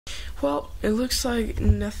Well, it looks like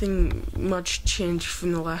nothing much changed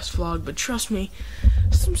from the last vlog, but trust me,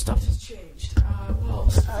 some stuff has changed. Well,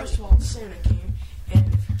 first of all, Santa came,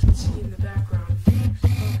 and if you can see in the background, if you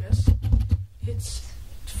focus, it's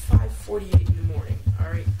 5:48 in the morning,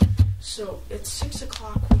 alright? So, at 6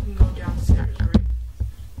 o'clock, we can go downstairs, right?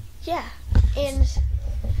 Yeah, and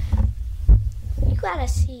you gotta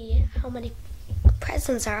see how many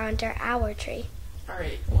presents are under our tree.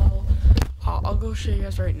 Alright, well, I'll go show you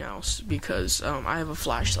guys right now because I have a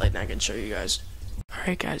flashlight and I can show you guys.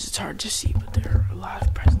 Alright guys, it's hard to see, but there are a lot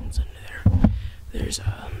of presents under there.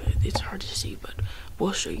 It's hard to see, but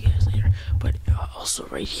we'll show you guys later. But also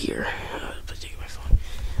right here, take my phone.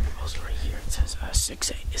 Also right here, it says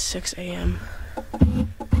 6 a.m.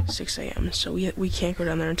 6 a.m. So we can't go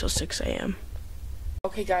down there until 6 a.m.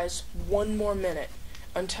 Okay guys, one more minute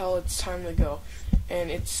until it's time to go. And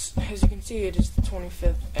it's, as you can see, it is the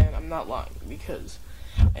 25th, and I'm not lying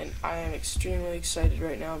and I am extremely excited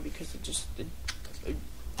right now because if this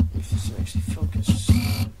actually focus,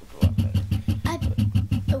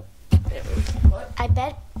 I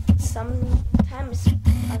bet sometimes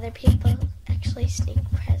other people actually sneak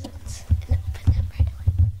presents and open them right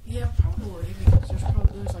away. Yeah, probably, because there's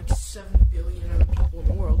like 7 billion other people in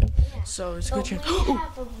the world, yeah. So it's a good chance. We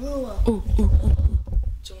have a rule.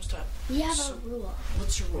 It's almost time. We have a rule.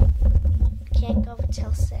 What's your rule? Can't go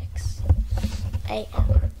until 6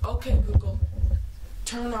 a.m. Okay, Google,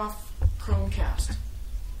 turn off Chromecast.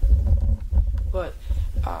 But,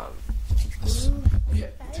 yeah,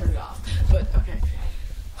 turn it off. But, okay,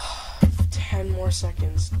 10 more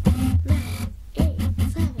seconds. 9, 8,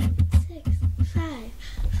 7, 6, 5,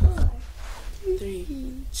 4,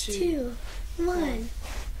 3, 2, 1.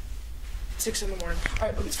 6 in the morning.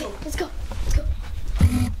 Alright, let's go. Let's go. Let's go.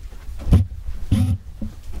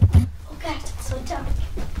 Oh God, it's so dumb.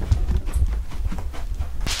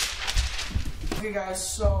 Okay, guys.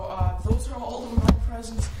 So those are all of my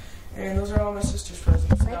presents, and those are all my sister's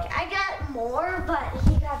presents. I got more, but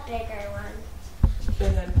he got bigger ones.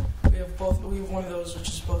 And then we have one of those, which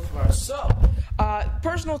is both of ours. So,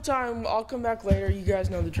 personal time. I'll come back later. You guys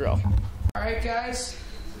know the drill. All right, guys.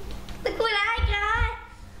 Look what I got.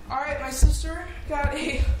 All right, my sister got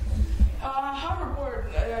a hoverboard.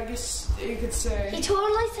 I guess you could say. He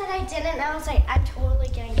totally said I didn't, and I was like, I'm totally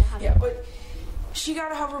getting a hoverboard. Yeah, but she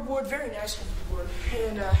got a hoverboard, very nice hoverboard,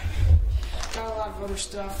 and got a lot of other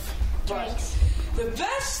stuff. Drinks. But the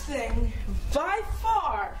best thing, by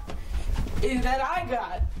far, that I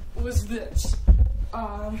got was this.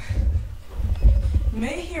 You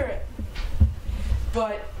may hear it,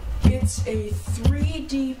 but it's a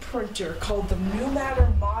 3D printer called the New Matter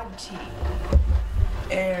Mod T.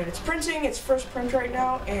 And it's printing its first print right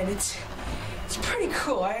now, and it's pretty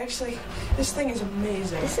cool. This thing is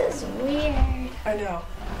amazing. This is weird. I know.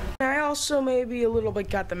 I also maybe a little bit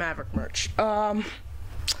got the Maverick merch.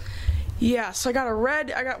 Yeah, so I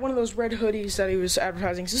got one of those red hoodies that he was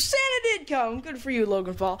advertising. So Santa did come. Good for you,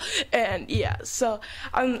 Logan Paul. And yeah, so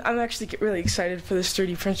I'm actually really excited for this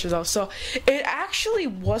 3D printer though. So it actually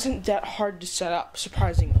wasn't that hard to set up,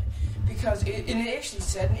 surprisingly, because it actually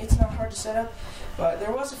said it's not hard to set up, but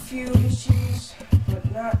there was a few issues, but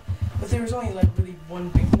there was only like really one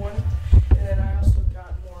big one. And then I also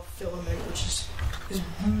got more filament, which is this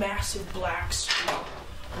massive black screw,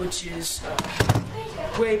 which is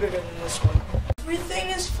way bigger than this one. Everything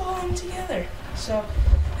is falling together. So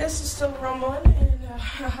this is still rumbling, and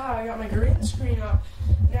I got my green screen up.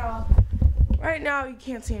 Now, right now you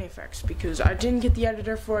can't see any effects because I didn't get the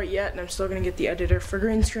editor for it yet, and I'm still gonna get the editor for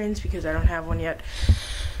green screens because I don't have one yet.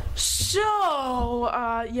 So,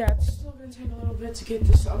 yeah, it's still gonna take a little bit to get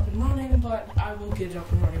this up and running, but I will get it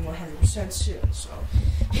up and running 100% soon. So,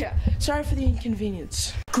 yeah, sorry for the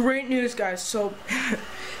inconvenience. Great news, guys. So,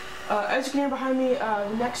 as you can hear behind me, the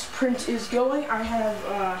next print is going. I have,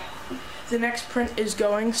 the next print is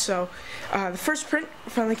going. So, the first print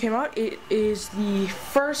finally came out. It is the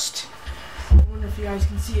first, I wonder if you guys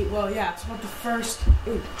can see it. Well, yeah, it's about the first,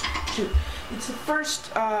 it's the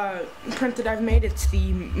first print that I've made. It's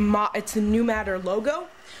the New Matter logo.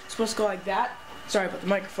 It's supposed to go like that. Sorry about the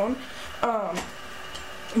microphone.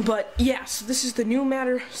 But yeah, so this is the New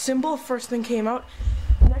Matter symbol. First thing came out.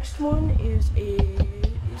 Next one is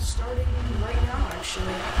starting right now.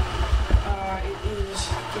 Actually, it is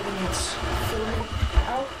getting its filament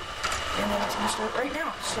out, and then it's gonna start right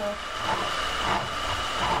now. So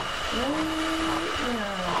right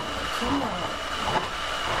now, come on.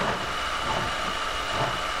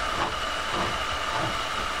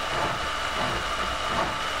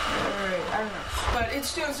 Alright, I don't know. But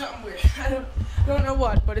it's doing something weird. I don't know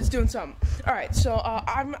what, but it's doing something. All right, so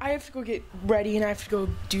I have to go get ready and I have to go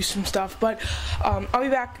do some stuff, but I'll be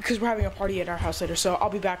back because we're having a party at our house later, so I'll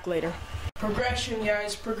be back later. Progression,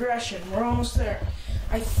 guys, progression. We're almost there.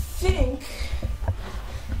 I think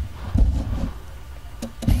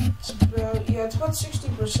it's about, yeah, it's about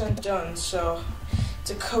 60% done, so it's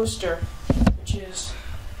a coaster, which is,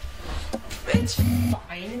 it's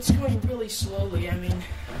fine. It's going really slowly. I mean,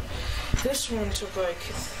 this one took like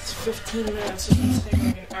 15 minutes. This one's taking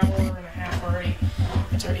like an hour and a half already.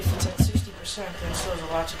 It's already, if it's at 60%, then still has a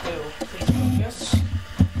lot to do. Please focus.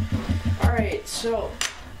 Alright, so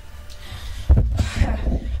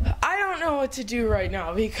I don't know what to do right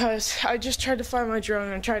now because I just tried to find my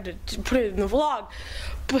drone and tried to put it in the vlog,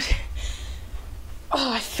 but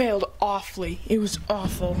I failed awfully. It was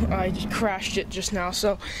awful. I just crashed it just now,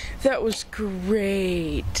 so that was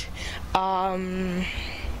great.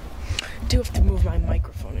 Do have to move my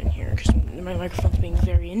microphone in here because my microphone's being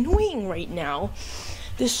very annoying right now.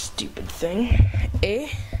 This stupid thing.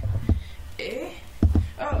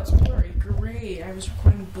 Oh, it's blurry. Great. I was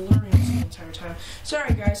recording blurring the entire time.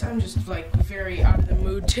 Sorry, guys. I'm just like very out of the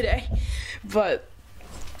mood today. But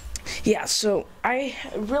yeah, so I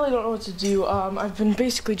really don't know what to do. I've been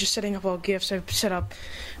basically just setting up all gifts. I've set up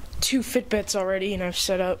 2 Fitbits already, and I've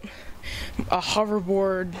set up a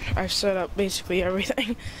hoverboard. I've set up basically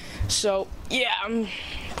everything. So yeah, I'm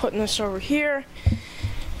putting this over here,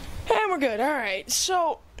 and we're good. All right,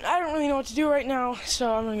 so I don't really know what to do right now,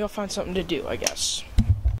 so I'm gonna go find something to do, I guess.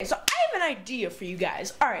 Okay, so I have an idea for you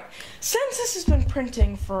guys. All right, since this has been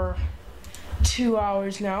printing for 2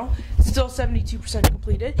 hours now, still 72%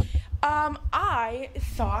 completed, I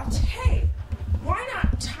thought, hey, why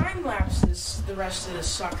not time-lapse the rest of this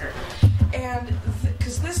sucker? And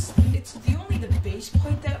because it's only the base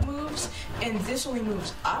plate that moves, and this only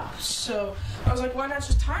moves up, so I was like, why not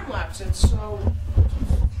just time-lapse it? So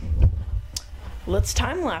let's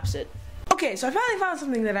time-lapse it. Okay, so I finally found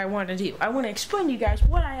something that I want to do. I want to explain to you guys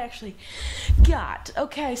what I actually got.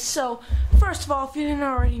 Okay, so first of all, if you didn't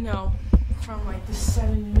already know, from like the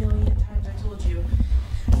 7 million times I told you,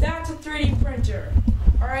 that's a 3D printer.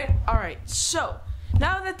 Alright, so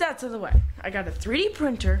now that that's out of the way, I got a 3D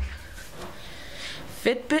printer,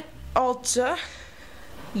 Fitbit Ultra,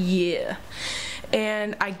 yeah,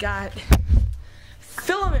 and I got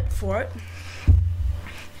filament for it,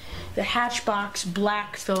 the Hatchbox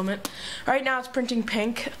black filament. Right now it's printing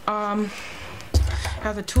pink. I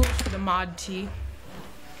have the tools for the Mod T,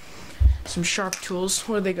 some sharp tools.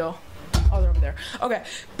 Where'd they go? Oh, they're over there. Okay,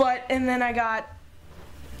 and then I got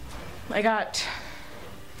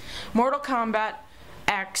Mortal Kombat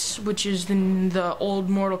X, which is the old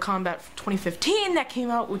Mortal Kombat from 2015 that came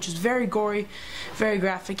out, which is very gory, very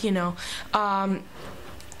graphic, you know. And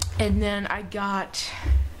then I got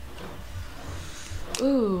a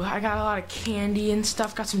lot of candy and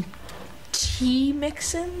stuff. Got some tea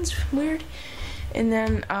mix-ins, weird. And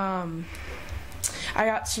then I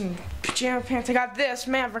got some pajama pants. I got this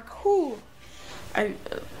Maverick. Whoo!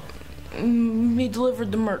 He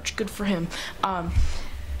delivered the merch. Good for him.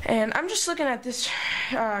 And I'm just looking at this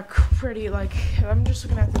I'm just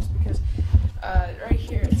looking at this because right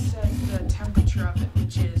here it says the temperature of it,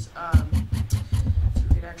 which is, if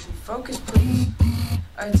you could actually focus, please.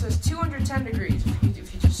 It says 210 degrees,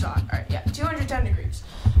 if you just saw it. Alright, yeah, 210 degrees.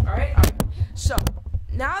 Alright. So,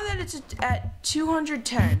 now that it's at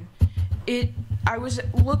 210, I was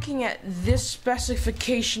looking at this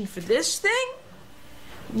specification for this thing,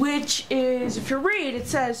 which is, if you read, it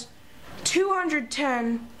says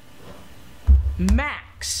 210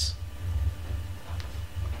 max.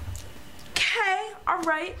 Okay,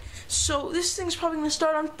 alright. So this thing's probably going to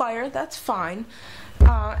start on fire. That's fine.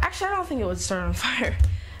 Actually, I don't think it would start on fire.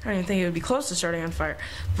 I don't even think it would be close to starting on fire.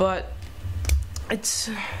 But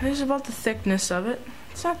there's about the thickness of it.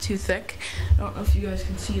 It's not too thick. I don't know if you guys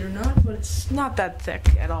can see it or not, but it's not that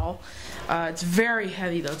thick at all. It's very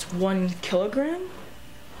heavy though. It's 1 kilogram?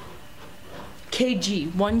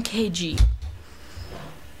 1 kg.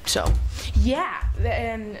 So, yeah,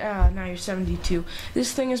 and now you're 72.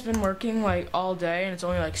 This thing has been working like all day, and it's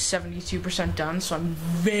only like 72% done. So I'm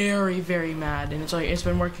very, very mad, and it's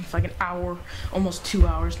been working for like an hour, almost 2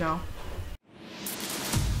 hours now.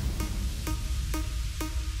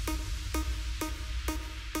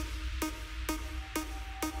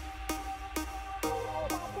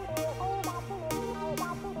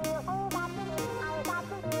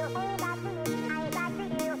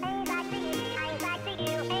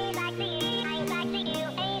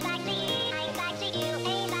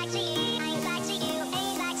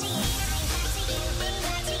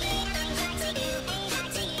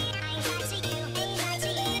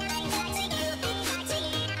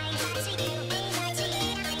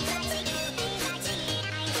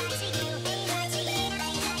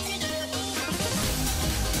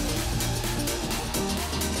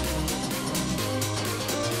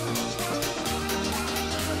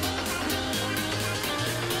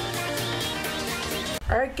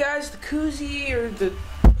 guys, the koozie, or the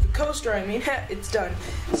coaster, I mean, it's done.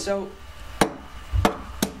 So,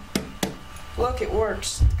 look, it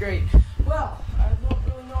works. Great. Well, I don't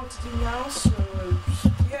really know what to do now, so,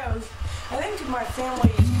 yeah, I think my family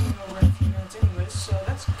is coming over in a few minutes anyways, so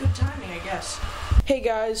that's good timing, I guess. Hey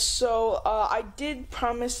guys, so I did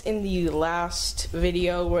promise in the last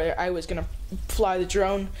video where I was gonna fly the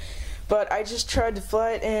drone, but I just tried to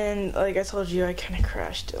fly it, and like I told you, I kind of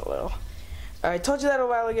crashed it a little. I told you that a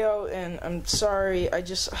while ago, and I'm sorry. I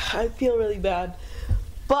feel really bad,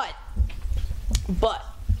 but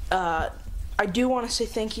I do want to say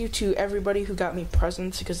thank you to everybody who got me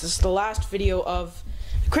presents, because this is the last video of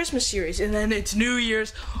the Christmas series, and then it's New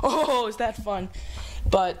Year's. Oh, is that fun?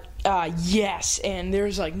 But yes, and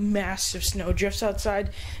there's like massive snow drifts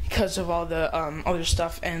outside because of all the other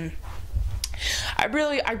stuff, and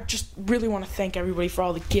I just really want to thank everybody for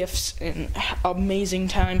all the gifts and amazing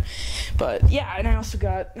time. But yeah, and I also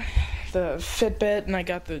got the Fitbit, and I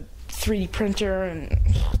got the 3D printer, and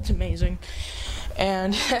it's amazing.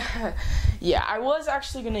 And yeah, I was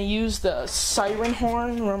actually gonna use the siren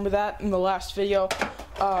horn, remember that in the last video,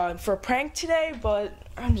 for a prank today, but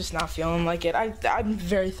I'm just not feeling like it. I'm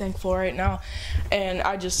very thankful right now, and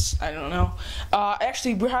I don't know.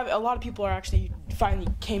 Actually, a lot of people are actually finally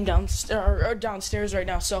came downstairs right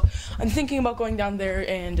now, so I'm thinking about going down there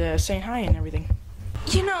and saying hi and everything.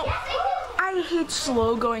 You know, I hate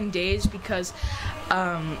slow going days because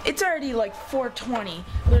it's already like 4:20.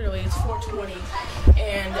 Literally, it's 4:20,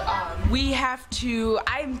 and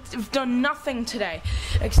I've done nothing today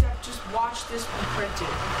except just watch this be printed.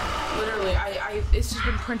 Literally, it's just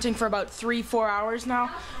been printing for about 3-4 hours now.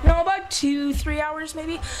 No, about 2-3 hours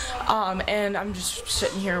maybe. And I'm just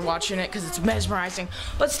sitting here watching it because it's mesmerizing.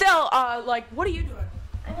 But still, like, what are you doing?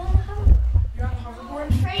 I'm on the hoverboard. You're on the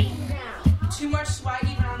hoverboard? I'm trained now. Too much swag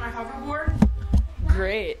even on my hoverboard?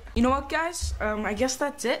 Great. You know what, guys? I guess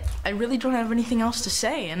that's it. I really don't have anything else to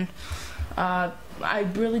say, and I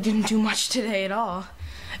really didn't do much today at all.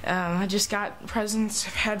 I just got presents,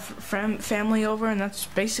 had family over, and that's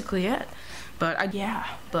basically it. But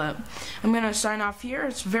I'm gonna sign off here.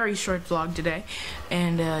 It's a very short vlog today,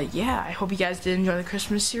 and yeah, I hope you guys did enjoy the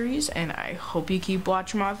Christmas series, and I hope you keep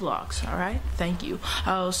watching my vlogs. All right, thank you.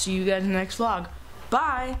 I'll see you guys in the next vlog.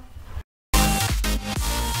 Bye.